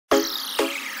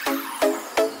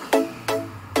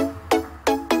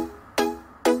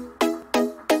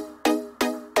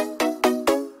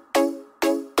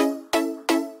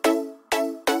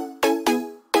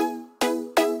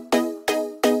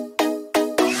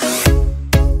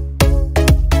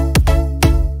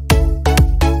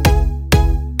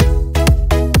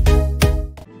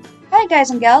guys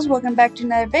and gals, welcome back to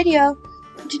another video.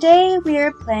 Today we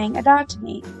are playing Adopt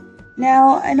Me.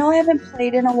 Now, I know I haven't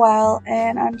played in a while,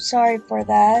 and I'm sorry for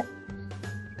that.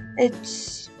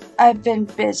 I've been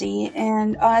busy,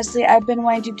 and honestly, I've been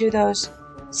wanting to do those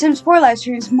Sims 4 live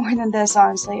streams more than this,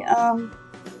 honestly.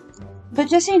 But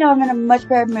just so you know, I'm in a much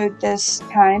better mood this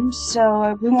time,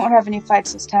 so we won't have any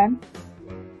fights this time.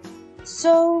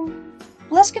 So,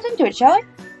 let's get into it, shall we?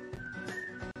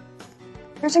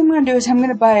 First thing I'm gonna do is I'm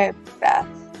gonna buy a bath.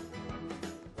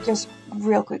 Just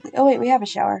real quickly. Oh wait, we have a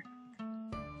shower.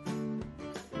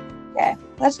 Okay,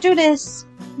 let's do this.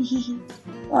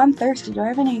 Oh, I'm thirsty. Do I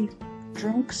have any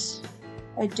drinks?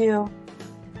 I do.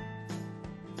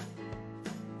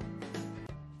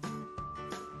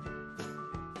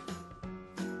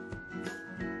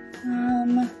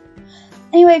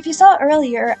 Anyway, if you saw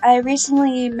earlier, I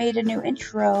recently made a new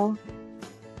intro.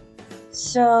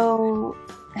 So,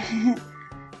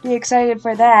 be excited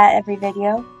for that every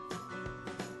video.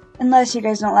 Unless you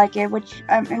guys don't like it,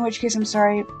 in which case I'm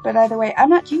sorry, but either way, I'm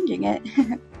not changing it.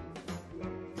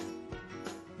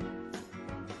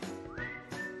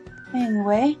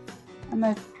 Anyway, I'm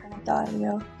gonna turn up the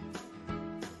audio.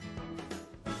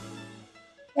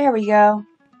 There we go.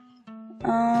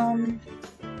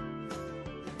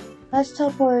 Let's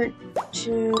teleport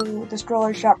to the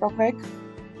stroller shop real quick.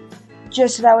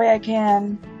 Just so that way I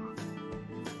can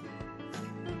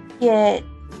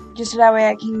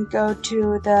go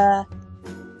to the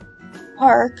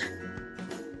park.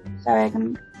 So I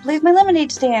can place my lemonade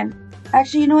stand.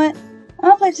 Actually, you know what? I'm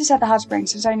gonna place this at the hot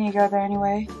springs since I need to go there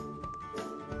anyway.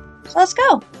 So let's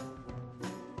go!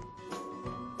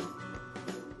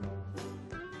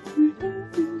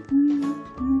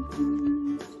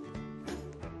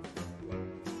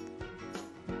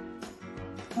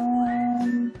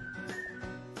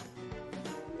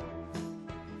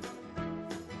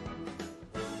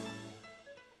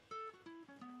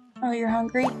 Oh, you're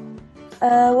hungry?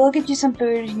 We'll get you some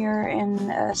food here in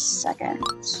a second.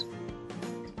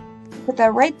 Put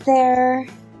that right there.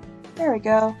 There we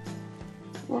go.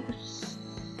 Whoops.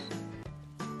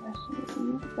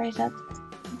 Raise up.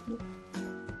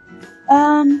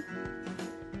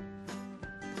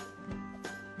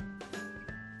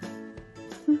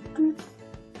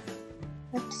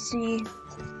 Let's see.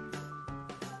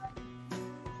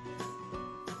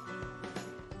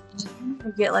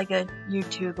 Get like a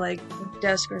YouTube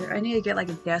desk, or I need to get like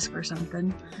a desk or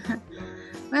something.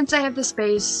 Once I have the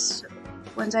space,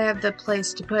 once I have the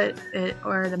place to put it,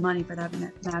 or the money for that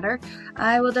matter,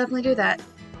 I will definitely do that.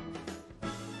 I'm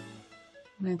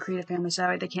gonna create a family so that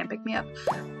way they can't pick me up.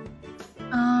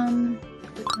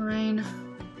 Decline.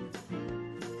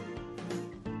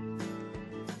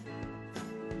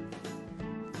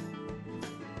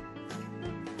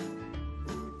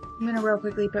 I'm gonna real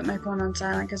quickly put my phone on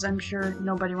silent because I'm sure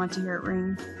nobody wants to hear it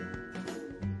ring.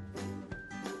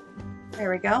 There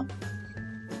we go.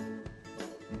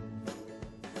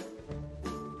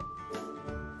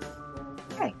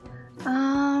 Okay.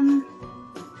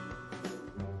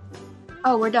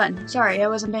 Oh, we're done. Sorry, I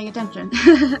wasn't paying attention.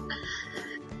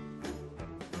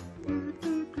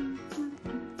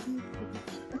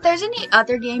 If there's any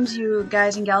other games you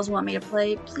guys and gals want me to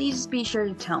play, please be sure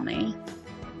to tell me.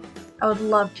 I would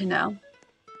love to know.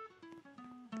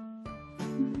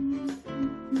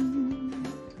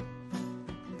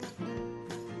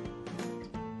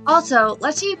 Also,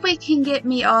 let's see if we can get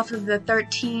me off of the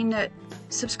 13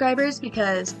 subscribers,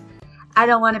 because I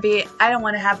don't want to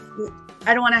have,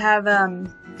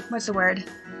 what's the word?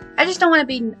 I just don't want to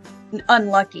be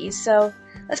unlucky, so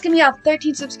let's get me off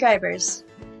 13 subscribers.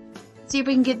 See if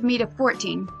we can get me to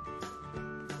 14.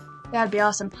 That'd be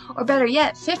awesome. Or better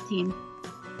yet, 15.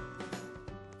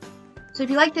 So if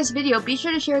you like this video, be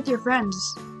sure to share it with your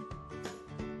friends.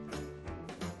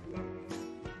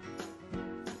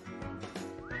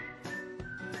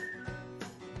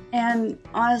 And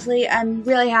honestly, I'm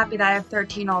really happy that I have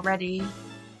 13 already.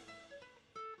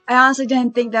 I honestly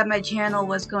didn't think that my channel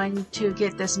was going to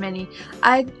get this many.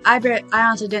 I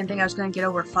honestly didn't think I was going to get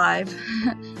over 5.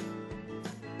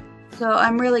 So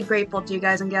I'm really grateful to you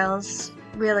guys and gals.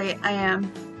 Really, I am.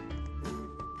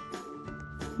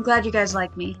 I'm glad you guys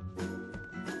like me.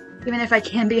 Even if I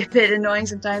can be a bit annoying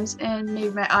sometimes, and maybe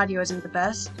my audio isn't the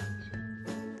best.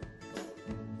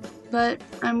 But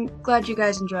I'm glad you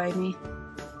guys enjoyed me.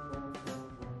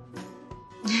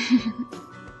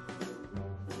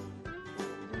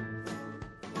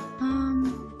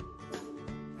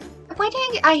 Why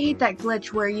dang I hate that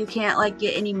glitch where you can't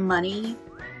get any money,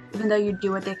 even though you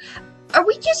do what they. Are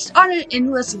we just on an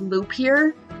endless loop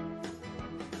here?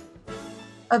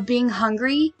 Of being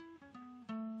hungry?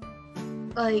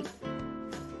 Like,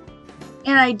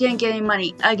 And I didn't get any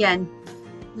money again.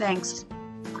 Thanks.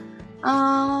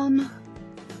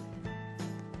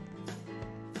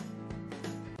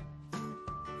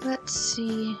 Let's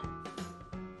see.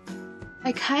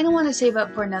 I kind of want to save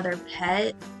up for another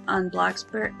pet on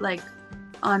Bloxburg, like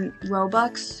on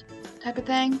Robux type of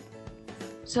thing.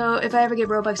 So if I ever get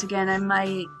Robux again, I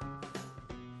might.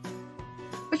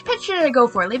 Which pet should I go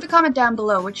for? Leave a comment down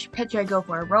below. Which pet should I go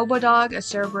for? A Robodog, a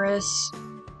Cerberus,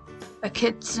 a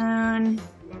Kitsune,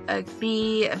 a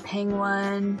bee, a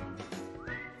penguin,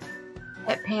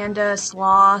 pet panda,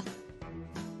 sloth.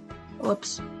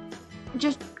 Whoops.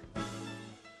 Just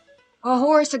a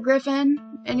horse, a griffin.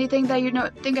 Anything that you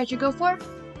think I should go for?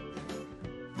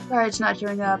 Sorry, it's not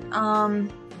showing up. My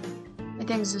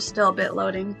things are still a bit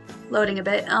loading a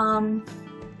bit.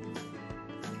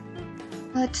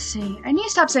 Let's see. I need to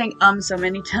stop saying so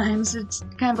many times. It's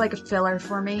kind of like a filler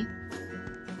for me.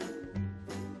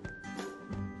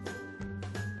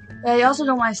 I also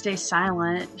don't want to stay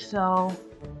silent, so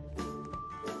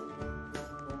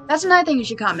that's another thing you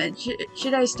should comment.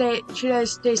 Should I stay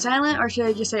silent, or should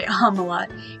I just say a lot?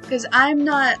 Because I'm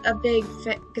not a big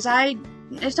fan.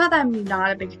 It's not that I'm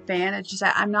not a big fan. It's just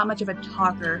that I'm not much of a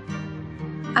talker.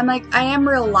 I am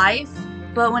real life,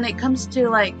 but when it comes to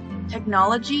like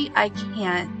technology, I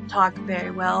can't talk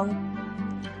very well.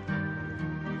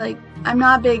 Like, I'm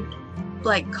not a big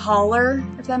like caller,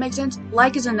 if that makes sense.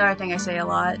 Like is another thing I say a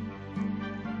lot.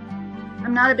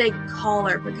 I'm not a big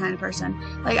caller kind of person.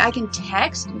 Like, I can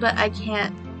text, but I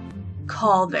can't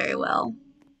call very well.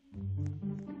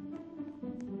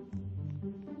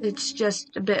 It's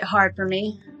just a bit hard for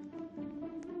me.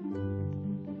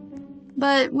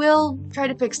 But we'll try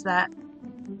to fix that.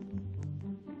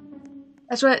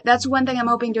 That's one thing I'm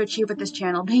hoping to achieve with this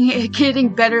channel, getting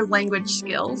better language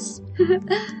skills.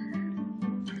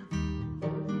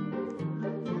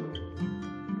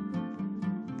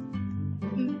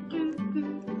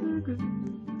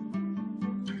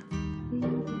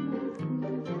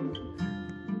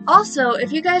 Also,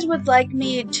 if you guys would like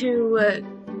me to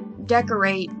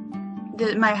decorate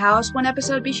my house one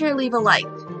episode, be sure to leave a like.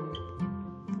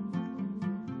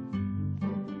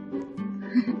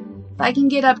 If I can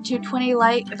get up to 20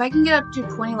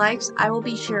 likes, I will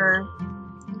be sure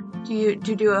to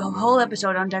do a whole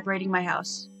episode on decorating my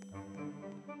house.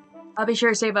 I'll be sure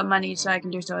to save up money so I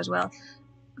can do so as well.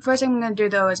 First thing I'm gonna do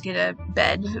though is get a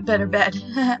better bed.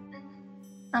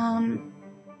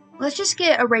 Let's just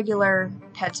get a regular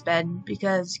pet's bed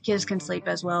because kids can sleep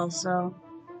as well. So,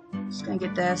 just gonna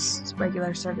get this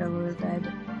regular circular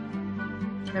bed.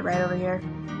 Put it right over here.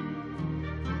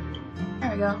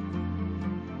 There we go.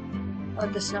 I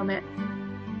love the snowman.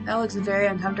 That looks very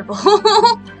uncomfortable.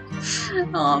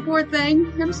 Oh, poor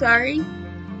thing. I'm sorry.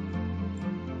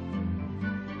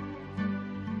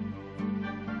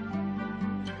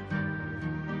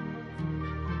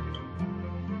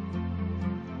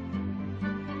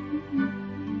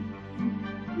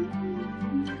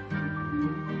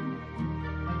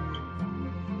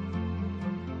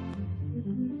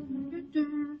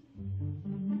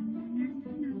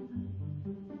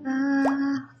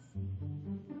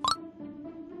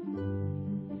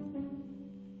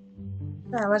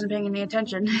 I wasn't paying any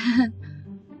attention. Should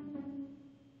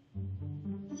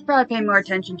probably pay more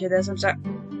attention to this. I'm sorry.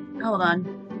 Hold on.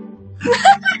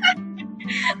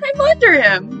 I'm under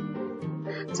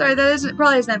him. Sorry, that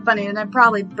probably isn't that funny, and I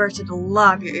probably bursted a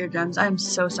lot of your eardrums. I'm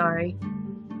so sorry.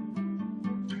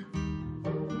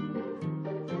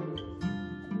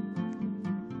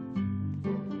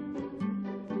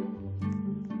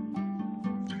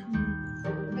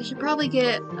 I should probably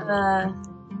get a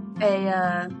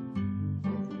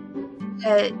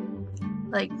pet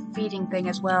like feeding thing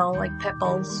as well, like pet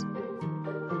bowls.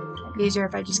 It'd be easier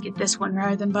if I just get this one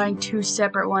rather than buying two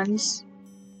separate ones.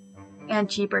 And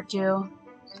cheaper too.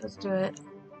 So let's do it.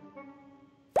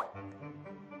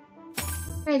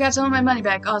 Hey, I got some of my money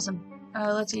back. Awesome.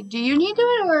 Let's see. Do you need to do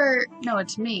it or no?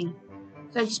 It's me.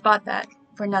 So I just bought that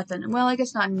for nothing. Well, I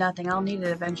guess not nothing. I'll need it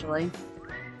eventually.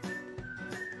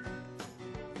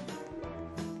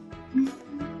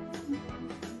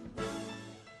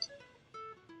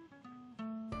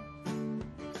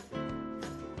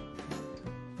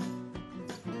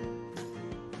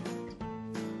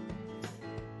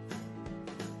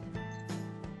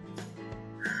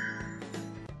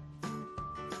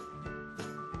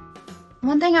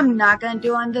 One thing I'm not going to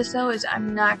do on this though is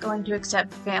I'm not going to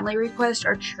accept family requests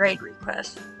or trade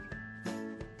requests.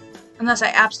 Unless I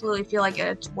absolutely feel like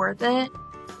it's worth it.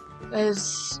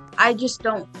 Because I just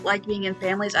don't like being in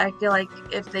families. I feel like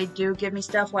if they do give me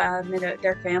stuff while I'm in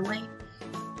their family,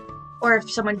 or if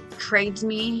someone trades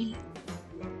me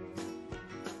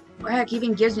Or heck,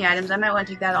 even gives me items. I might want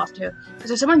to take that off too.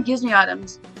 Because if someone gives me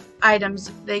items,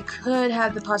 they could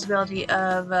have the possibility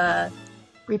of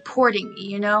reporting me,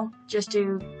 you know? Just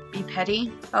to be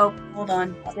petty. Oh, hold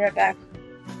on. I'll be right back.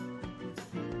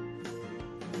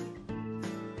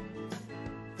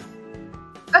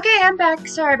 Okay, I'm back.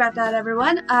 Sorry about that,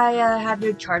 everyone. I had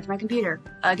to charge my computer.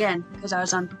 Again, because I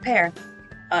was unprepared.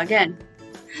 Again.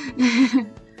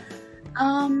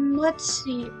 Let's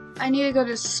see. I need to go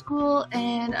to school,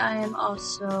 and I am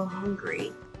also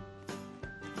hungry.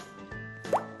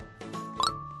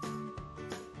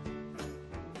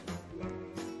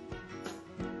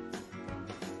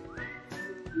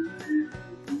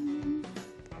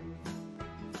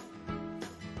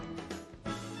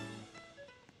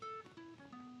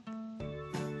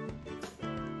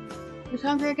 Who's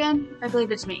hungry again? I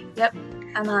believe it's me. Yep,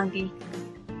 I'm hungry.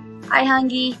 Hi,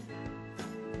 hungry.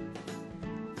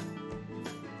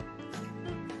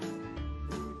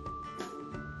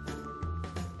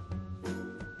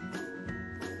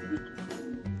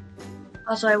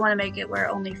 Also, I want to make it where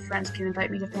only friends can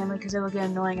invite me to family because it will get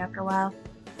annoying after a while.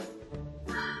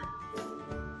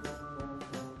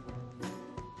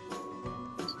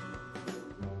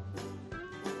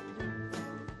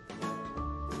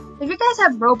 If you guys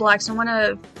have Roblox and want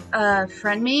to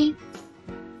friend me,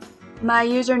 my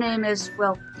username is,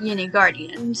 well, Yini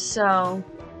Guardian, so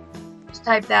just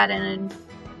type that in and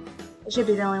it should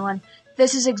be the only one.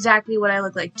 This is exactly what I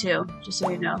look like too, just so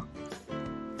you know.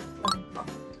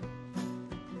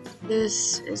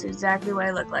 This is exactly what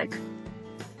I look like.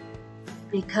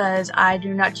 Because I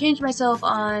do not change myself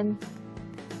on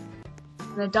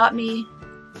Adopt Me.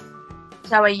 So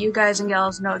that way you guys and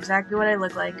gals know exactly what I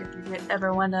look like if you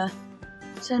ever want to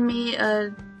send me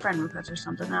a friend request or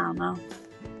something, I don't know.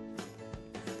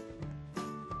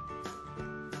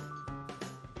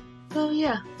 So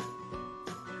yeah.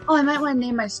 Oh, I might want to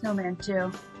name my snowman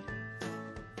too.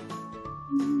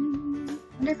 I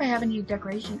wonder if I have any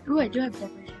decoration. Ooh, I do have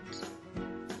decorations.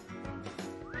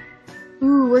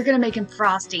 Ooh, we're gonna make him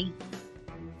frosty.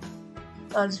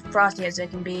 Well, as frosty as it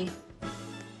can be.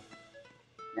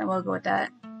 Yeah, we'll go with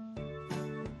that.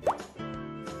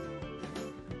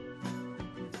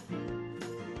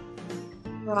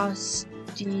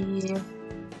 Frosty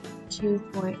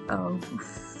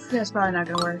 2.0. That's probably not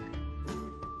gonna work.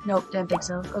 Nope, didn't think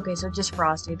so. Okay, so just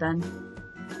Frosty then.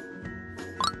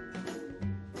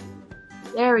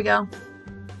 There we go.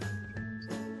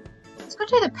 Let's go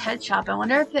to the pet shop. I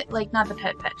wonder if it, like, not the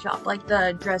pet shop, like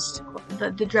the dress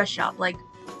shop, like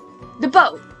the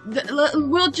boat.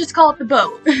 We'll just call it the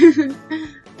boat.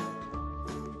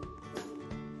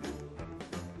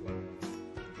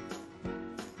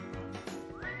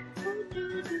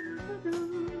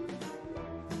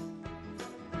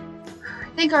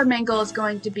 I think our main goal is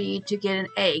going to be to get an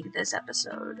egg this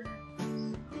episode.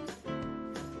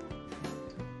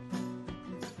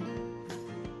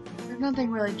 There's nothing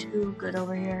really too good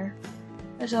over here.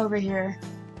 There's over here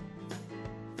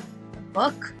a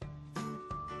book,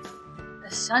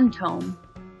 a sun tome.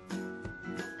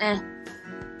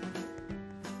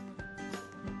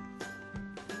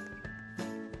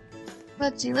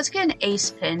 Let's see. Let's get an ace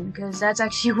pin because that's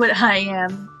actually what I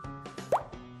am.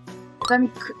 If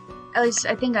I'm At least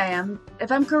I think I am.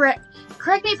 If I'm correct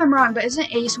me if I'm wrong, but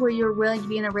isn't ace where you're willing to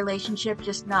be in a relationship,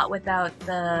 just not without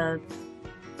the,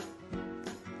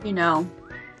 you know,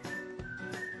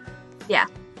 yeah.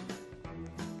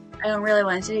 I don't really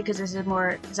want to say it because this is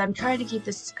more, because I'm trying to keep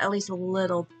this at least a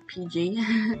little PG.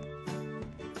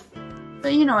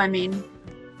 But you know what I mean.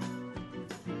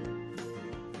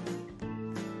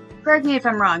 Correct me if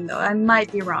I'm wrong though, I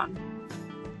might be wrong.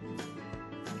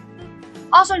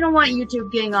 Also, I don't want YouTube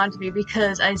getting onto me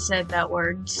because I said that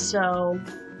word, so...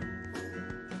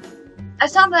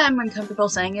 It's not that I'm uncomfortable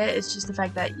saying it, it's just the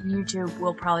fact that YouTube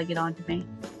will probably get onto me.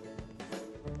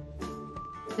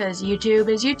 Because YouTube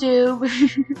is YouTube.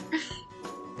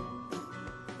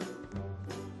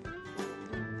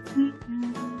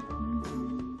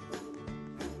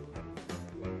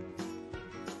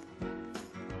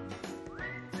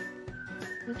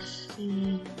 Let's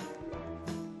see...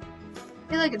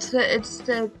 I feel like it's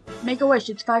the Make-A-Wish,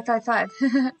 it's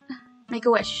 555.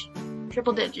 Make-A-Wish.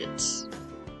 Triple digits.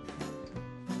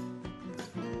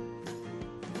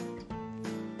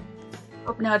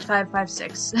 Oh, now it's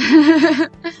 556.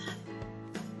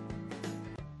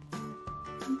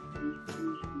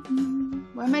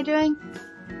 What am I doing?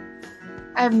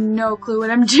 I have no clue what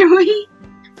I'm doing.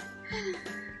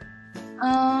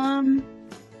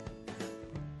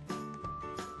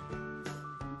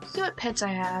 Let's see what pets I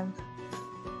have.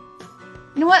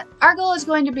 You know what? Our goal is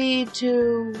going to be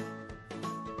to...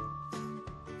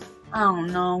 I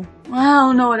don't know. I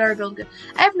don't know what Argyle did.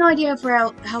 I have no idea for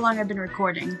how long I've been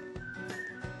recording.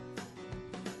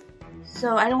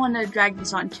 So I don't want to drag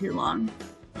this on too long.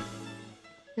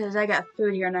 Because I got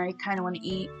food here and I kind of want to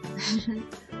eat.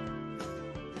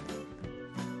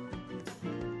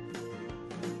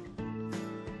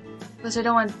 Plus I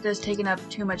don't want this taking up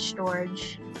too much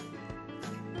storage.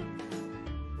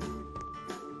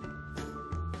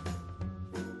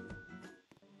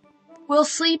 We'll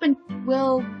sleep and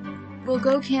we'll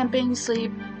go camping,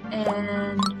 sleep,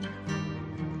 and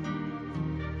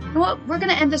you know what? We're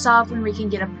gonna end this off when we can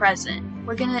get a present.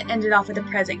 We're gonna end it off with a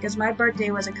present because my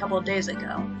birthday was a couple of days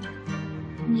ago,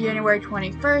 January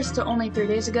 21st, so only 3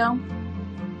 days ago.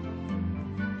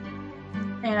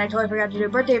 And I totally forgot to do a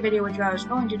birthday video, which I was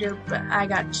going to do, but I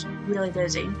got really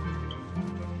busy.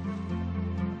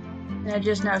 And I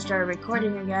just now started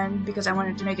recording again because I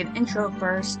wanted to make an intro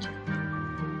first.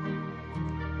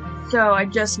 So I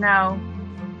just now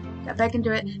got back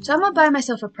into it. So I'm gonna buy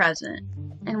myself a present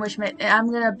and I'm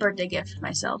gonna birthday gift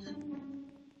myself.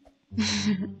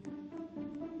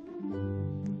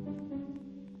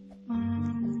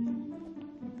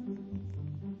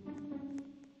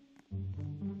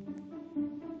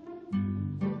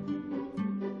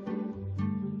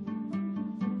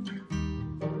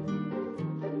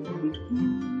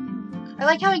 I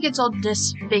like how he gets all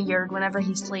disfigured whenever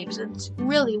he sleeps. It's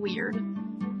really weird.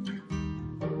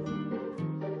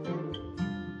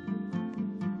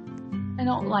 I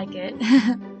don't like it.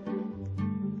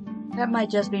 That might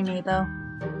just be me, though.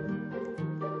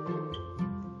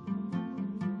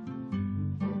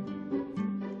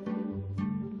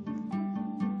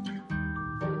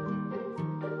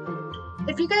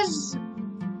 If you guys...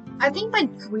 I think my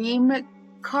dream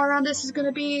car on this is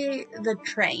gonna be the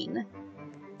train.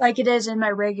 Like it is in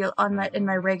my regular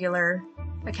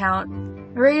account.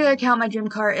 My regular account, my dream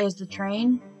car is the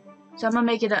train. So I'm gonna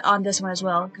make it on this one as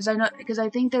well, because I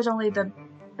think there's only the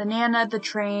banana, the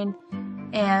train,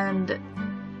 and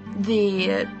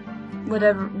the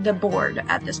board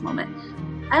at this moment.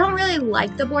 I don't really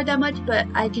like the board that much, but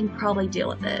I can probably deal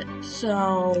with it.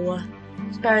 So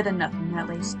it's better than nothing, at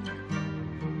least.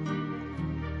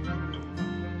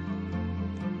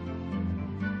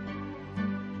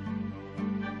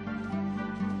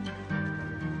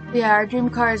 Yeah, our dream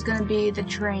car is gonna be the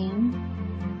train.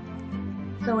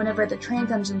 So whenever the train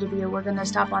comes into view, we're gonna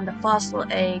stop on the Fossil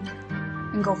Egg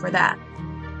and go for that.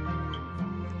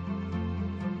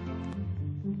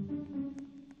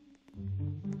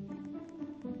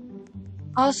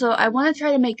 Also, I want to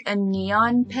try to make a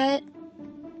neon pet.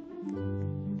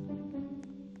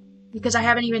 Because I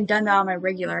haven't even done that on my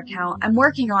regular account. I'm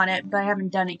working on it, but I haven't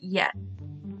done it yet.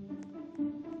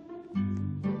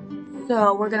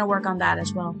 So we're gonna work on that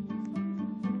as well.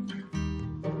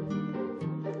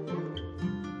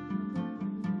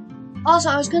 Also,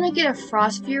 I was gonna get a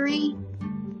Frost Fury,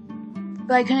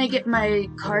 but I couldn't get my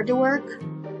card to work.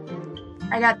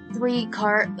 I got three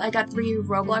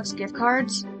Roblox gift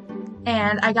cards,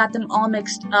 and I got them all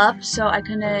mixed up, so I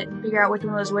couldn't figure out which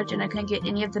one was which, and I couldn't get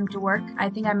any of them to work. I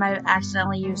think I might have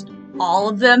accidentally used all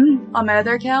of them on my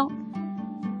other account.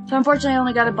 So unfortunately, I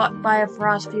only got to buy a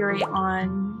Frost Fury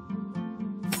on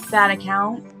that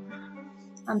account,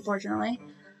 unfortunately.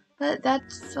 But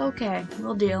that's okay.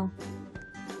 We'll deal.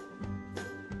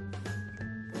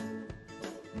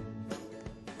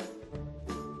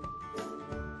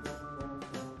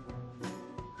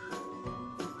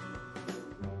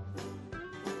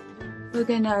 We're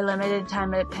getting a limited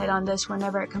time pet on this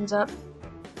whenever it comes up.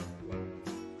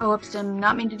 Oh, whoops, did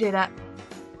not mean to do that.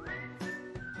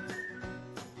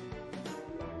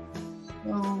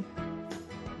 So.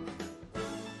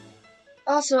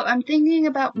 Also, I'm thinking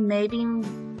about maybe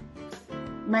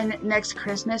my next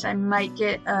Christmas, I might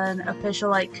get an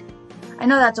official, like, I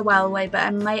know that's a while away, but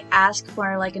I might ask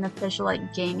for, like, an official,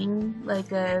 like, gaming,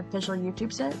 like, a official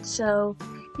YouTube set. So,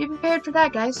 be prepared for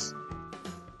that, guys.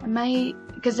 I might,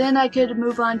 because then I could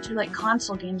move on to, like,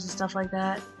 console games and stuff like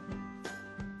that.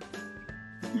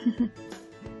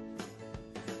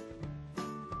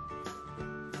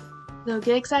 So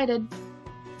get excited.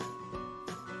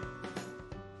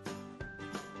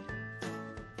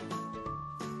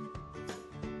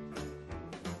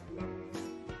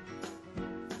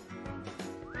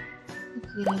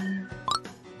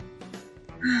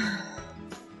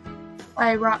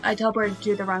 I teleported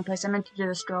to the wrong place. I meant to do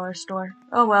the stroller store.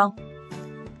 Oh well.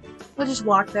 We'll just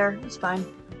walk there. It's fine.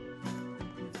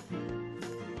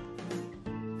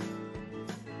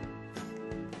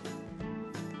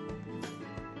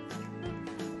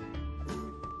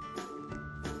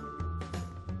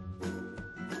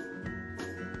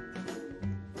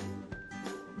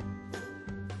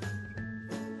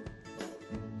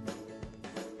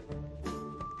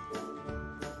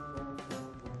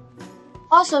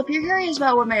 Also, if you're curious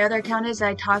about what my other account is that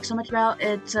I talk so much about,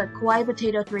 it's Kawaii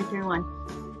Potato 331.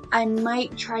 I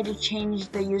might try to change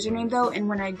the username though, and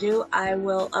when I do, I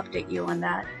will update you on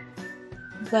that.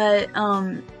 But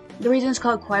the reason it's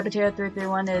called Kawaii Potato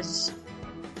 331 is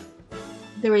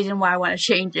the reason why I want to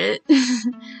change it.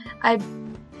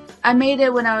 I made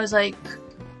it when I was like,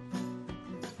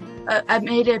 I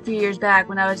made it a few years back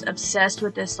when I was obsessed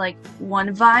with this like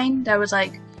one Vine that was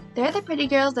like, they're the pretty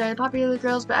girls, they're the popular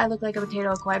girls, but I look like a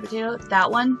potato, a kawaii potato.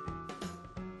 That one.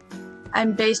 I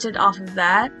based it off of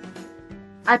that.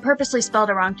 I purposely spelled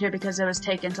it wrong too because it was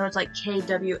taken, so it's like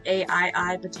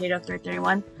K-W-A-I-I Potato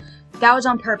 331. That was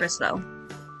on purpose though.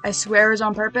 I swear it was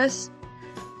on purpose.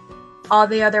 All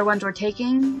the other ones were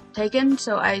taken,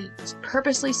 so I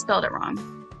purposely spelled it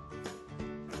wrong.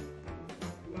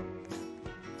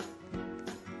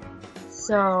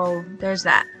 So there's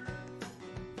that.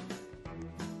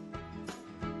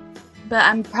 But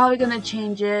I'm probably gonna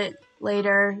change it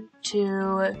later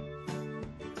to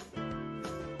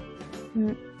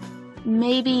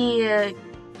maybe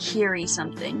Kiri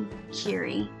something.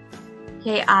 Kiri.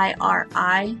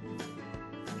 K-I-R-I.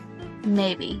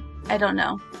 Maybe. I don't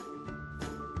know.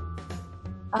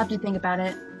 I'll have to think about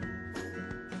it.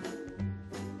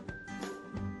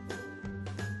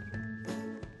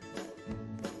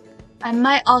 I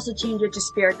might also change it to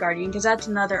Spirit Guardian, because that's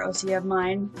another OC of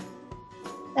mine.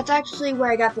 That's actually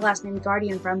where I got the last name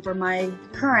Guardian from for my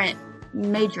current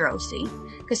major OC.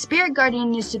 Because Spirit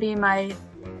Guardian used to be my...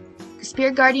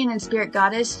 Spirit Guardian and Spirit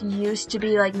Goddess used to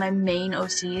be like my main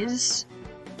OCs.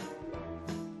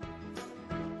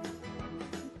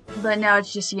 But now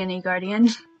it's just Yin Guardian.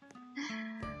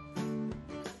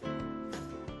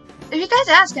 If you guys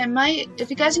ask, if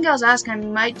you guys and gals ask, I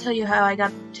might tell you how I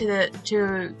got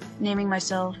to naming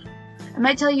myself. I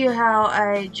might tell you how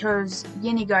I chose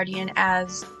Yin Guardian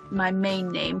as my main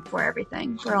name for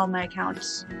everything, for all my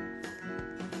accounts.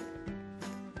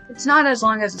 It's not as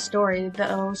long as a story,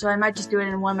 though, so I might just do it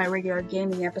in one of my regular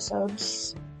gaming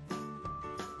episodes.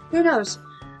 Who knows?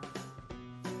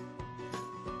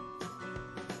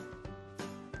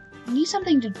 I need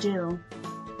something to do.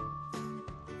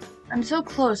 I'm so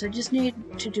close, I just need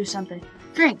to do something.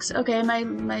 Drinks! Okay,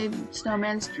 my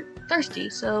snowman's thirsty,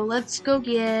 so let's go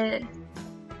get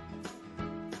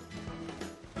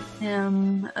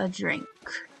him a drink.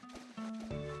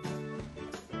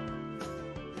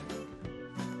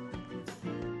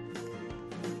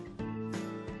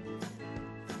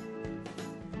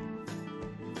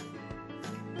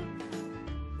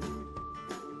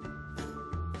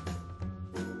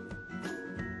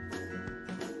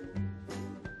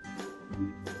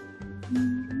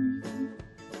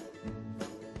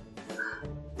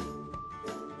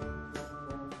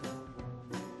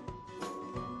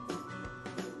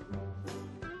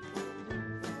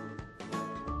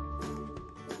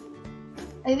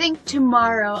 I think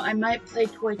tomorrow I might play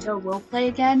Toito Roleplay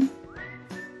again.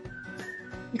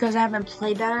 Because I haven't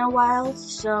played that in a while,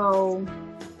 so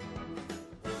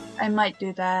I might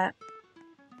do that.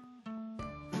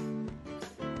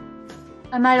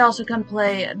 I might also come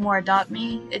play more Adopt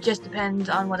Me. It just depends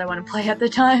on what I want to play at the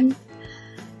time.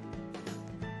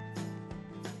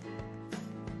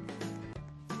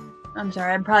 I'm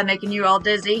sorry, I'm probably making you all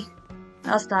dizzy.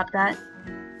 I'll stop that.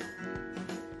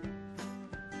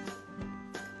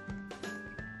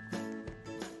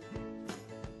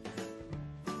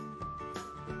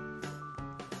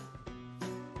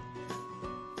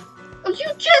 Oh, you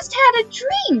just had a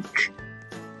drink!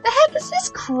 The heck is this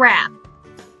crap?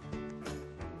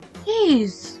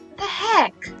 Jeez, what the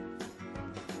heck?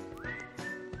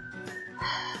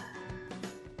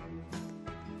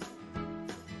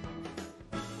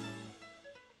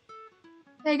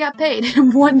 I got paid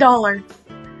 $1.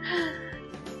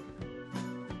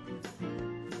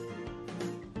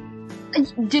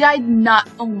 Did I not?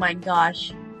 Oh my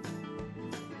gosh.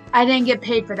 I didn't get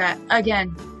paid for that.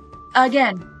 Again.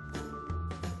 Again.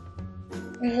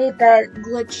 I hate that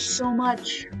glitch so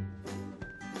much.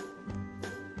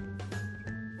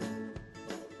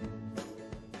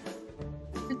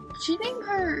 Did she name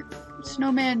her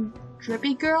snowman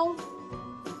Drippy Girl?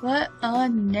 What a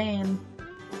name.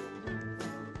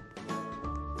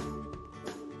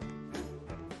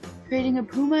 Creating a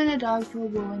puma and a dog for a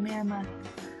woolly mammoth.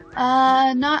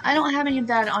 I don't have any of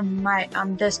that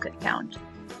on this account.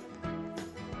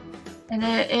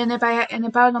 And if I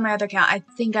was on my other account, I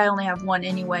think I only have one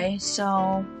anyway,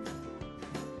 so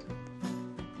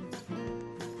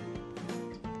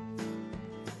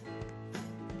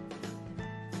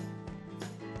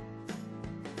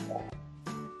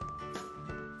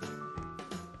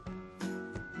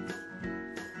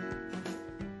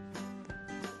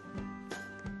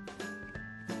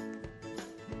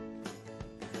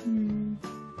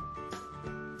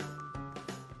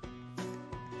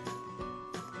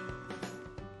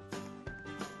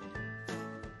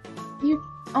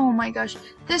Oh my gosh.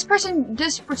 This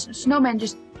snowman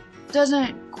just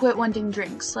doesn't quit wanting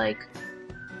drinks. Like,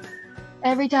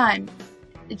 every time.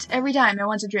 It's every time it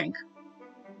wants a drink.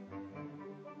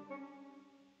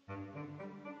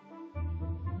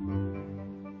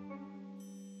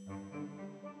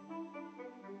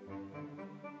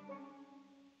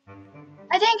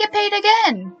 I didn't get paid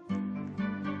again!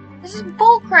 This is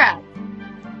bullcrap!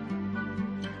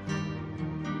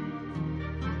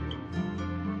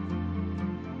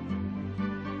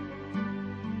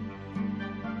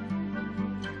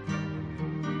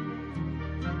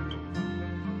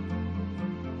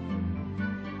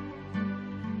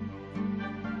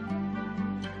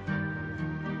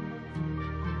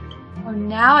 Oh,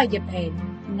 now I get paid.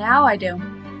 Now I do.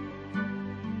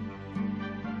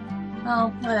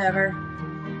 Oh, whatever.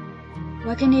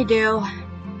 What can you do?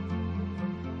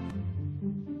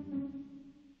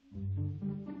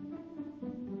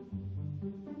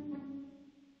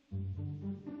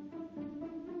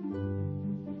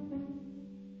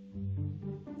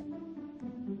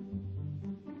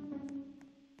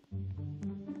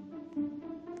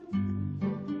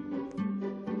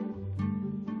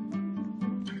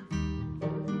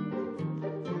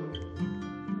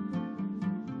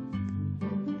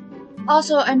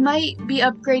 Also, I might be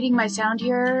upgrading my sound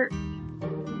here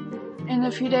in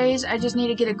a few days. I just need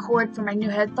to get a cord for my new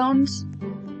headphones.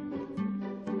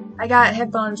 I got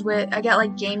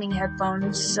like gaming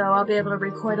headphones, so I'll be able to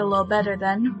record a little better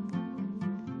then.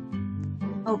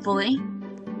 Hopefully.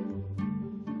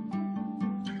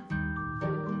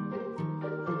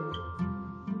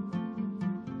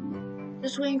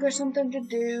 Just waiting for something to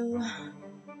do.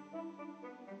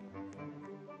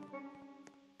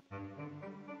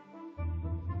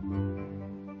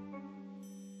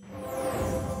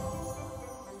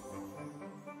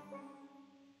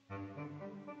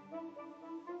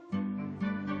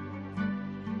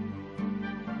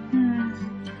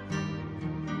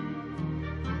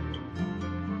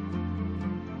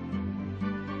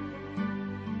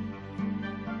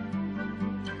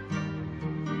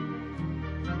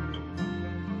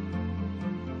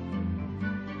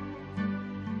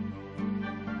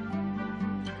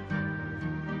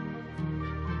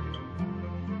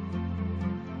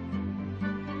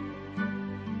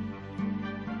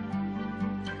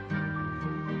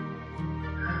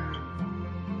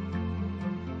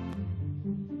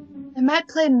 I might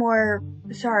play more.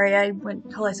 Sorry, I went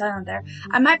totally silent there.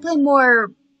 I might play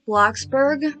more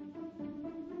Bloxburg.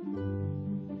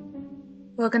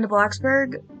 Welcome to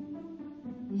Bloxburg.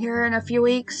 Here in a few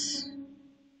weeks.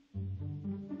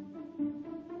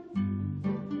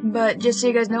 But just so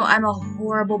you guys know, I'm a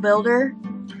horrible builder.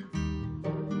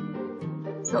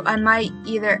 So I might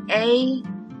either A,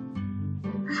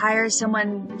 hire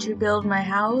someone to build my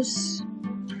house,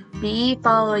 B,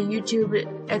 follow a YouTube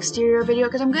exterior video,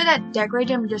 because I'm good at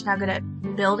decorating, I'm just not good at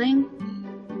building,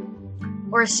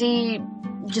 or C,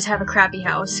 just have a crappy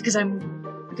house, because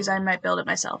I might build it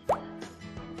myself.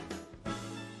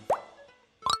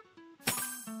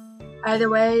 Either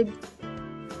way,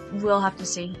 we'll have to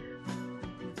see.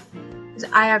 'Cause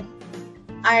I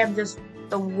am just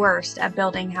the worst at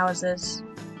building houses.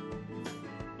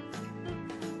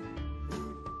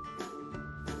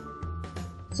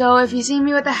 So if you see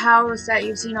me with a house that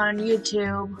you've seen on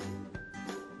YouTube,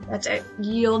 that's it.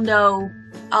 You'll know.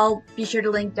 I'll be sure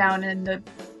to link down in the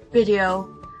video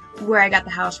where I got the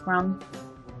house from.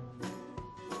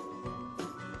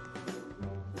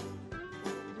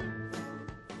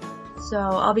 So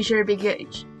I'll be sure to be good.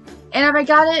 And if I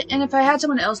got it, and if I had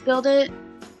someone else build it,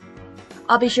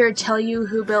 I'll be sure to tell you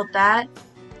who built that.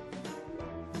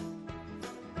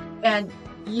 And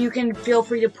you can feel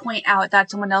free to point out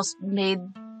that someone else made.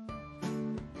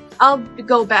 I'll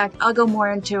go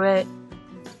more into it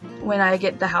when I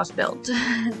get the house built.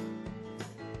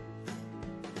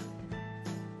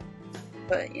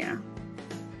 But yeah.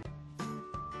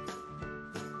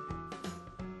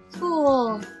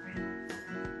 Cool.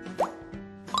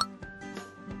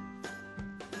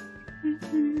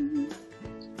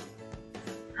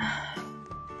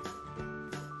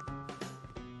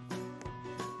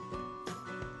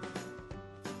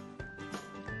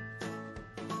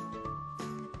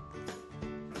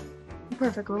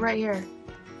 Perfect, we're right here.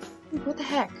 What the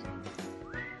heck?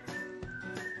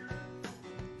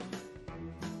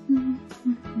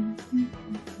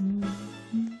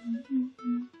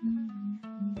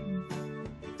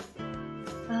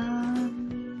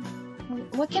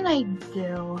 What can I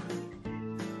do?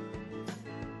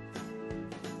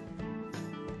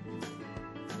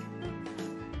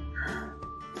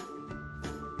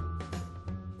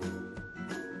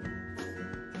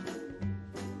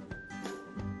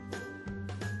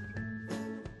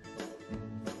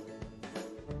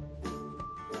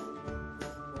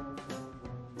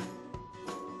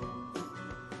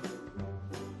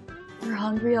 We're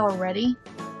hungry already?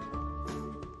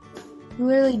 We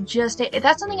literally just ate.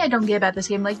 That's something I don't get about this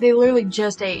game. Like, they literally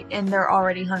just ate and they're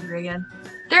already hungry again.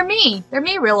 They're me! They're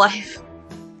me real life.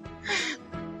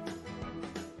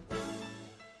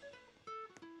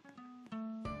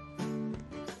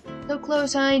 So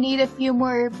close, I need a few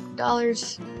more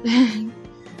dollars. See,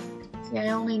 I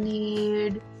only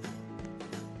need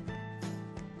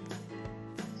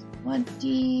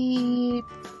 20.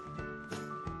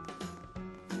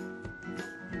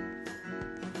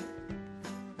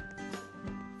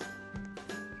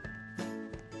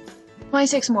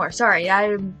 $26 more. Sorry,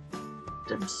 I'm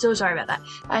so sorry about that.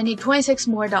 I need $26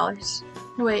 more dollars.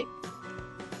 No, wait.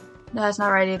 No, that's not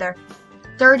right either.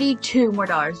 $32 more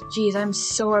dollars. Jeez, I'm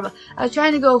so horrible. I was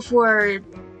trying to go for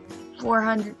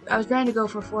 400. I was trying to go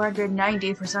for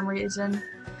 490 for some reason.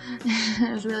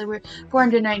 It was really weird.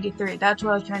 493. That's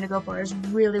what I was trying to go for. It was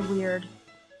really weird.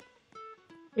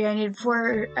 Yeah, I needed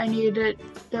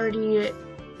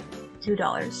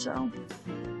 $32. So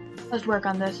let's work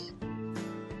on this.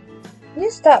 I need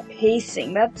to stop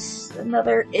pacing. That's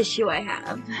another issue I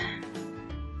have.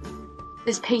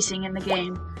 Is pacing in the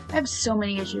game. I have so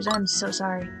many issues. I'm so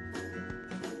sorry.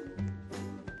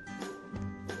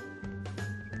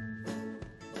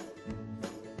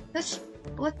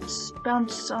 Let's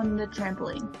bounce on the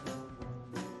trampoline.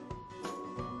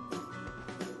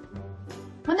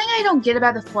 One thing I don't get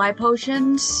about the fly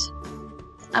potions,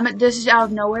 this is out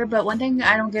of nowhere, but one thing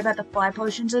I don't get about the fly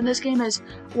potions in this game is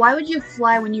why would you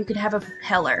fly when you could have a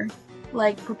propeller?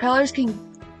 Like, propellers can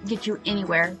get you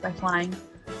anywhere by flying.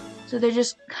 So they're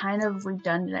just kind of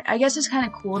redundant. I guess it's kind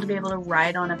of cool to be able to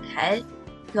ride on a pet,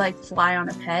 to like fly on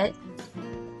a pet,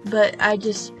 but I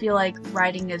just feel like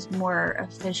riding is more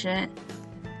efficient.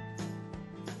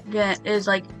 Is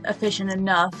like efficient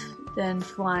enough than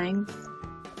flying.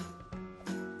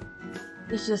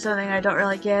 It's just something I don't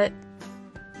really get.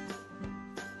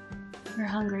 We're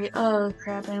hungry. Oh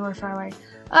crap, and we're far away.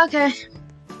 Okay.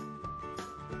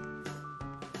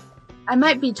 I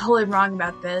might be totally wrong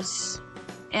about this,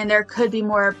 and there could be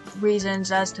more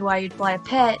reasons as to why you'd fly a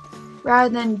pet rather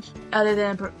than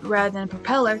a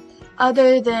propeller,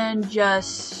 other than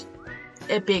just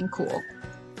it being cool.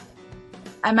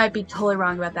 I might be totally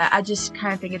wrong about that. I just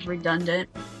kind of think it's redundant.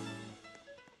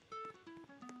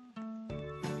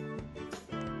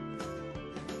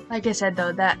 Like I said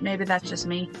though, maybe that's just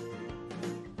me.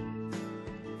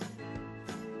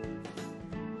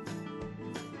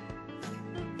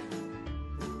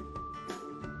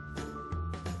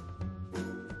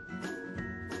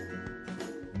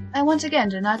 I once again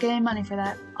did not get any money for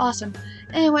that. Awesome.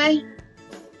 Anyway,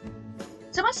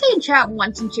 someone say in chat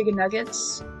wants some chicken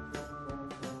nuggets.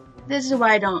 This is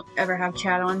why I don't ever have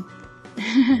chat on.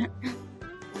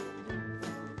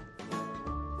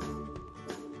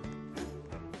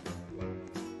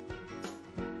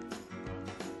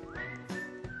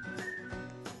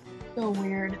 So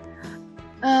weird.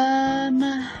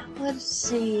 Let's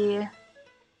see.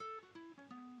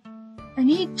 I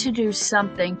need to do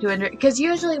something to because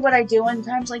usually what I do in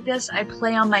times like this, I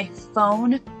play on my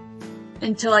phone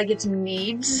until I get some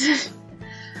needs.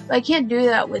 But I can't do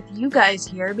that with you guys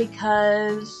here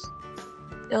because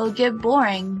it'll get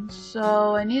boring.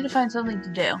 So I need to find something to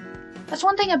do. That's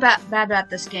one thing bad about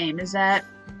this game is that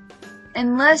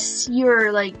unless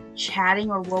you're like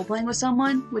chatting or role-playing with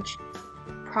someone, which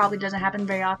probably doesn't happen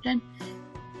very often,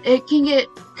 it can get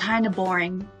kind of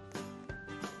boring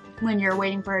when you're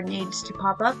waiting for needs to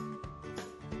pop up.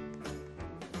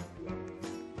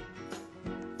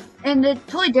 And it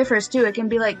totally differs too. It can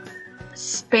be like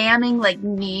spamming like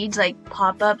needs, like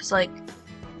pop-ups, like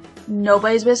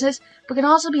nobody's business, but can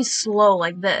also be slow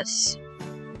like this.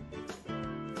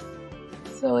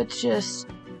 So it's just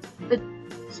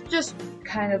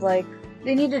kind of like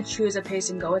they need to choose a pace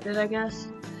and go with it, I guess.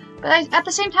 But at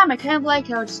the same time, I kind of like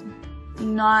how it's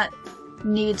not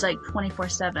needs like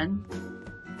 24/7.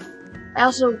 I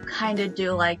also kind of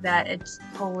do like that it's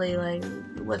totally like,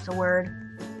 what's the word?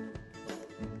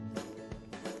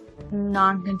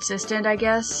 Non-consistent, I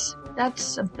guess.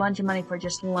 That's a bunch of money for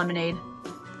just lemonade.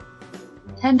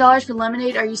 $10 for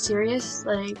lemonade? Are you serious?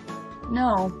 Like,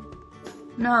 no.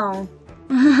 No.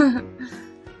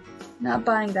 Not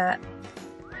buying that.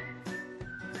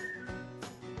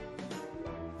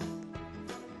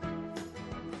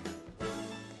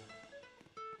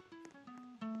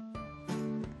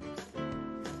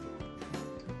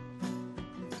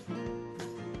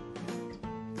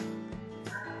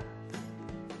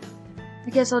 I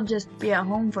guess I'll just be at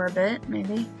home for a bit,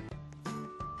 maybe.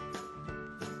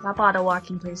 Stop auto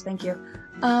walking, please. Thank you.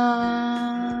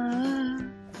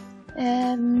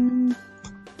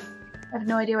 I have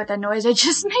no idea what that noise I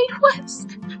just made was.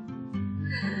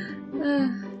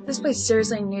 This place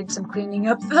seriously needs some cleaning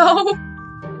up, though.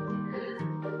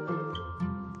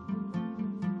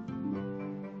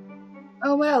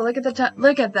 Oh wow! Look at the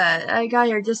look at that! I got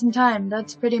here just in time.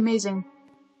 That's pretty amazing.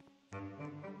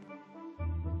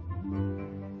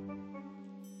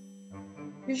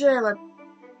 Usually I look.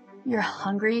 You're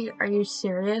hungry? Are you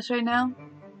serious right now?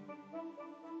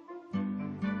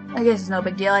 I guess it's no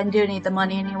big deal. I do need the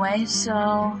money anyway, so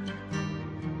I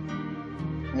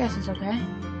guess it's okay.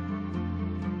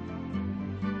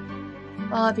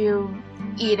 I'll have you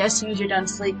eat as soon as you're done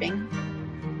sleeping.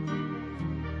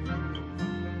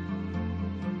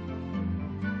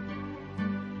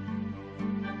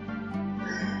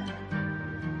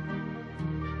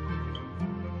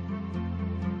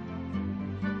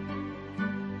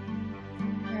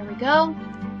 There we go.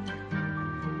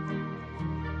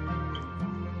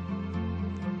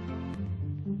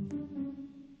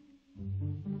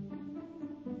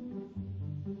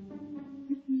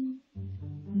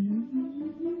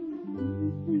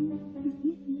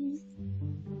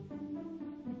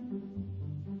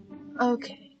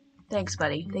 Okay. Thanks,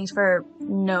 buddy. Thanks for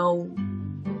no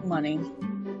money.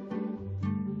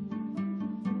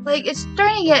 Like, it's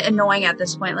starting to get annoying at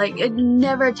this point. Like, it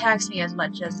never attacks me as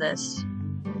much as this.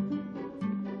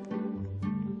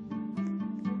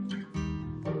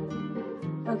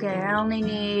 Okay, I only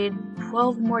need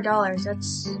 $12 more.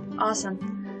 That's awesome.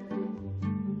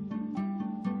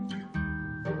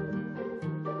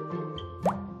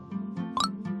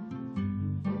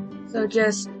 So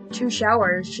just 2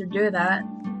 showers should do that.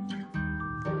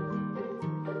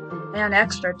 And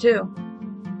extra, too.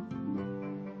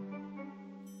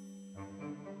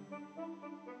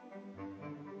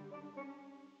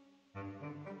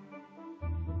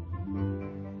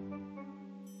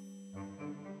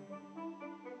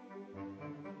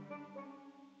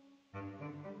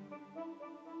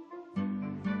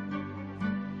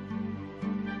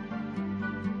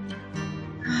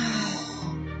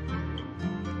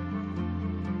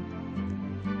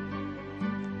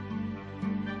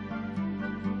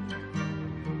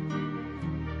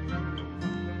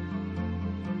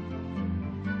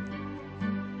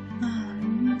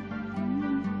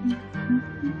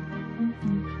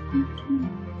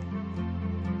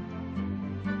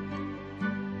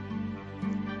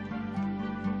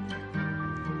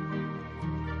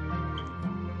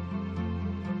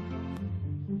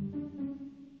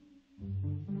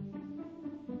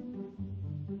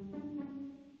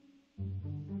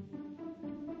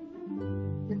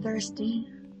 You're thirsty?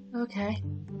 Okay.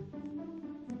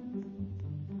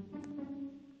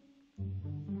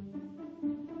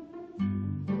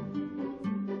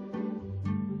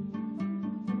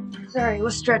 Sorry,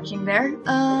 was stretching there.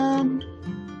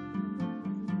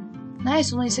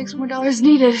 Nice, only $6 more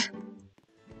needed.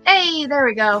 Hey, there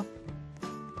we go.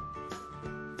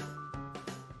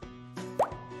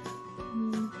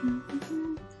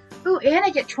 Ooh, and I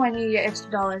get $20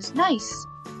 extra. Nice.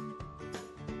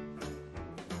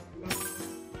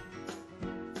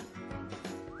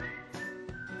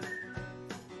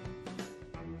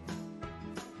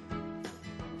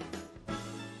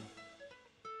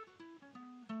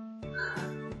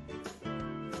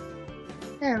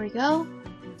 There we go.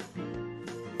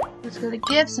 Let's go to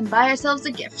gifts and buy ourselves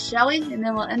a gift, shall we? And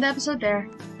then we'll end the episode there.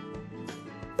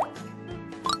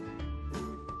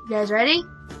 You guys ready?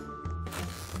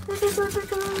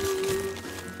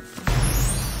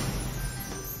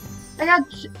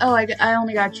 I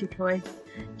only got 2 toys.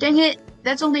 Dang it,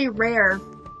 that's only rare.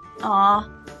 Aw.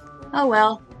 Oh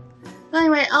well.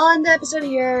 Anyway, I'll end the episode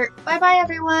here. Bye bye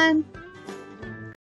everyone!